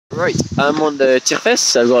Right, I'm on the Tirfes,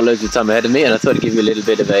 so I've got loads of time ahead of me, and I thought I'd give you a little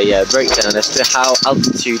bit of a breakdown as to how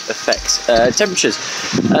altitude affects temperatures.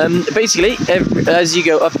 Basically, as you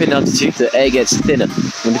go up in altitude, the air gets thinner,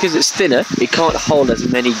 and because it's thinner, it can't hold as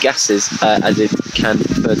many gases as it can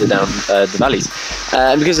further down the valleys.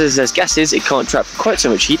 And because there's gases, it can't trap quite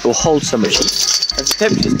so much heat or hold so much heat, and the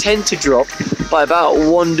temperatures tend to drop by about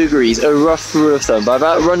 1 degree, a rough rule of thumb, by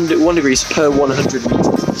about 1 degree per 100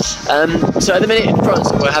 meters. So at the minute in France,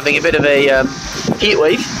 we're having a bit of a heat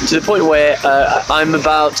wave to the point where I'm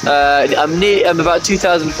about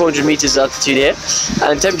 2,400 meters altitude here,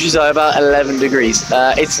 and temperatures are about 11 degrees.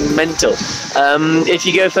 It's mental. If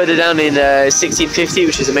you go further down in 1650,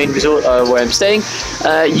 which is the main resort where I'm staying,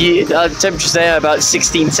 temperatures there are about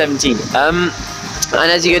 16, 17. And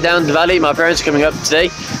as you go down the valley, my parents are coming up today,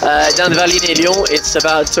 down the valley near Lyon, it's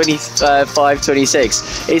about 25,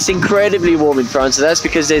 26. It's incredibly warm in France, so that's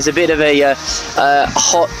because there's a bit of a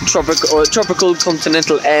hot tropical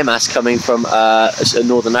continental air mass coming from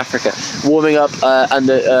northern Africa, warming up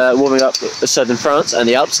southern France and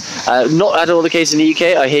the Alps. Not at all the case in the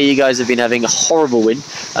UK. I hear you guys have been having a horrible wind,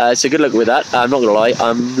 so good luck with that. I'm not going to lie,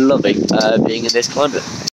 I'm loving being in this climate.